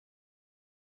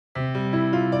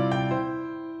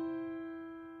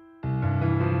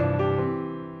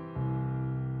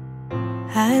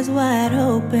eyes wide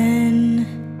open.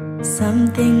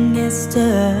 Something is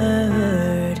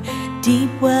stirred. Deep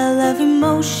well of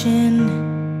emotion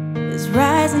is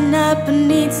rising up and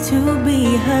needs to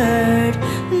be heard.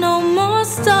 No more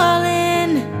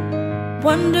stalling,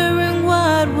 wondering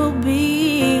what will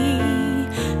be.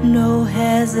 No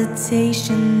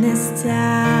hesitation this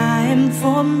time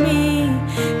for me.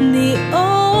 The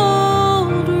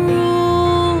old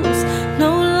rules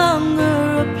no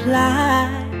longer apply.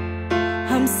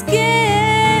 I'm scared,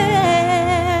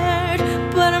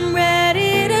 but I'm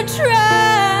ready to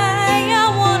try. I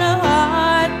want a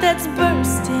heart that's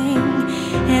bursting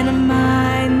and a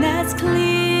mind that's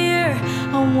clear.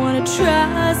 I want to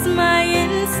trust my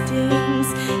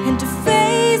instincts and to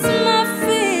face my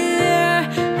fear.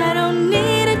 I don't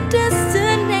need a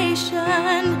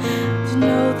destination to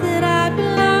know that I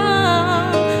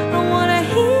belong. I want to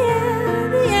hear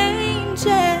the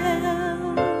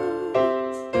angels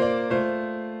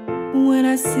when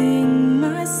I sing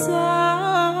my song.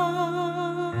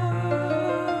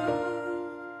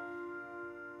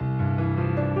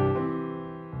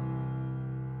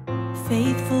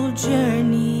 Faithful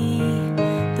journey,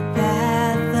 the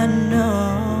path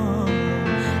unknown.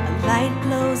 A light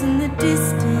glows in the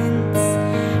distance,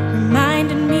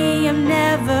 reminding me I'm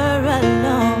never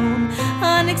alone.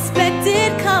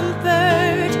 Unexpected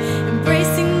comfort,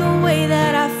 embracing the way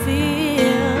that I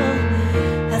feel.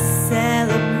 A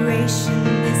celebration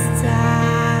this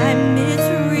time, it's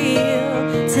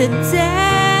real. Today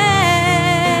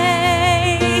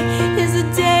is a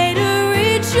day to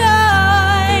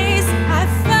rejoice. I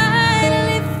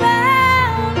finally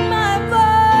found my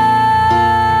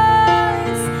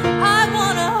voice. I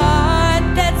want a heart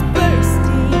that's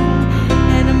bursting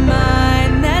and a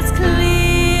mind that's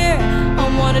clear. I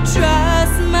want to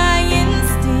trust my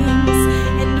instincts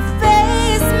and to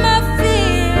face my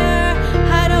fear.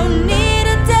 I don't need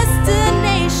a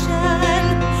destination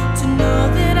to know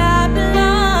that I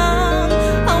belong.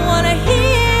 I want to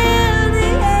hear the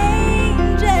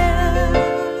angels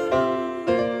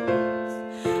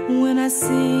when I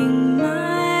sing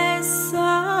my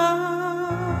song.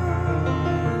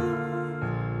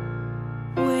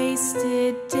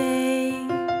 Wasted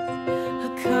days, a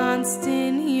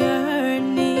constant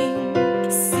yearning,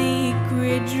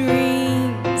 secret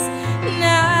dreams.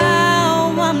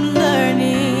 Now I'm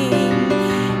learning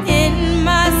in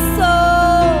my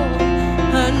soul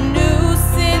a new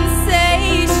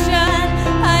sensation.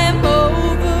 I am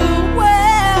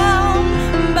overwhelmed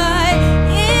by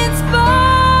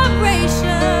inspiration.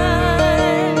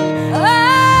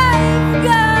 I've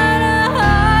got a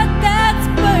heart that's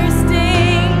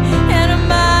bursting and a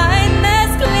mind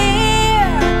that's clear.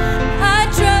 I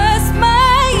trust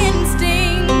my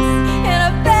instincts and I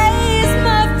face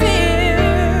my fear.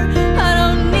 I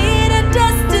don't need a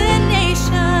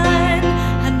destination.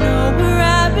 I know where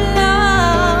I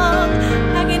belong.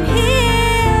 I can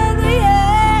hear the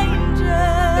angels.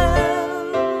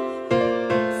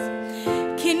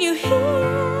 Can you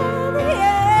hear the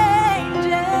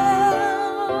angels?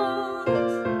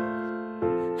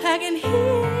 I can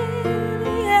hear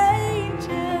the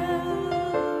angels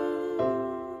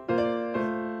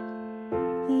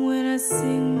when I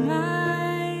sing